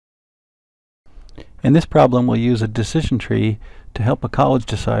In this problem, we'll use a decision tree to help a college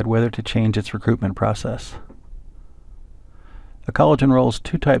decide whether to change its recruitment process. A college enrolls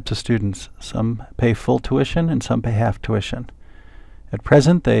two types of students. Some pay full tuition and some pay half tuition. At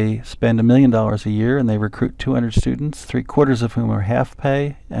present, they spend $1 million a year and they recruit 200 students, 3/4 of whom are half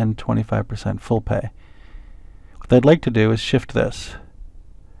pay and 25% full pay. What they'd like to do is shift this.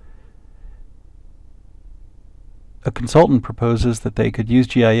 A consultant proposes that they could use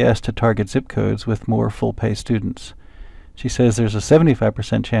GIS to target zip codes with more full pay students. She says there's a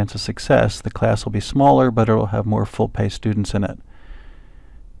 75% chance of success. The class will be smaller, but it will have more full pay students in it.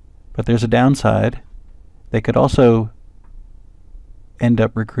 But there's a downside. They could also end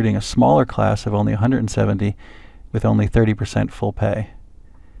up recruiting a smaller class of only 170 with only 30% full pay.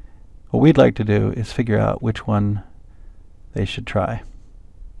 What we'd like to do is figure out which one they should try.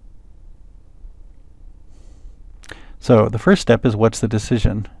 So the first step is, what's the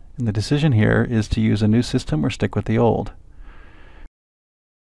decision? And the decision here is to use a new system or stick with the old.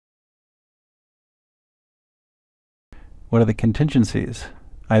 What are the contingencies?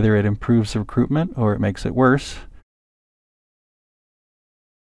 Either it improves the recruitment or it makes it worse.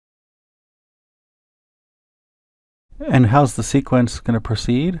 And how's the sequence going to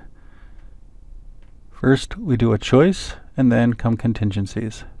proceed? First, we do a choice, and then come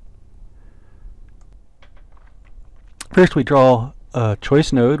contingencies. First, we draw a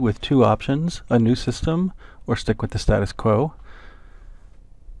choice node with two options, a new system or stick with the status quo.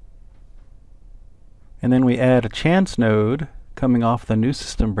 And then we add a chance node coming off the new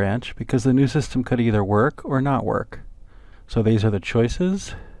system branch, because the new system could either work or not work. So these are the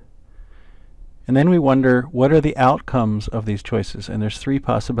choices. And then we wonder, what are the outcomes of these choices? And there's three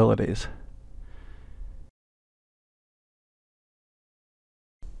possibilities.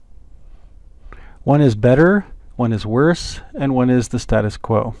 One is better, one is worse, and one is the status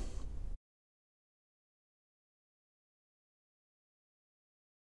quo.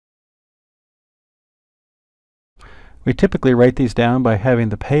 We typically write these down by having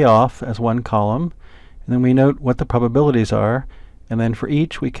the payoff as one column, and then we note what the probabilities are, and then for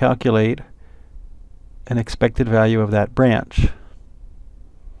each we calculate an expected value of that branch.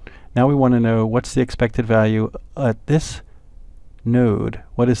 Now we want to know, what's the expected value at this node?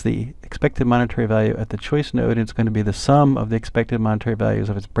 What is the expected monetary value at the choice node? It's going to be the sum of the expected monetary values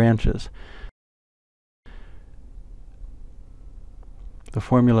of its branches. The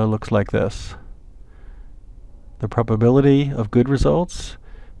formula looks like this. The probability of good results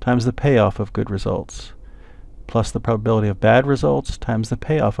times the payoff of good results, plus the probability of bad results times the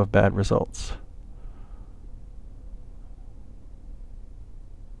payoff of bad results.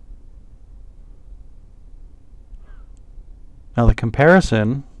 Now the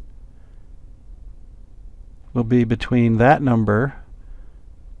comparison will be between that number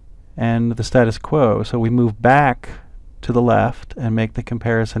and the status quo. So we move back to the left and make the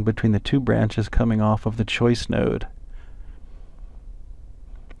comparison between the two branches coming off of the choice node.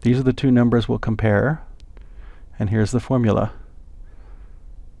 These are the two numbers we'll compare, and here's the formula.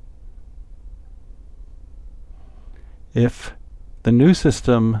 If the new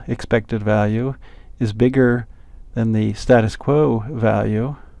system expected value is bigger than the status quo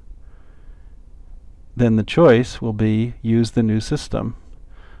value, then the choice will be use the new system.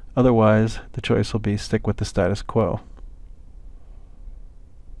 Otherwise, the choice will be stick with the status quo.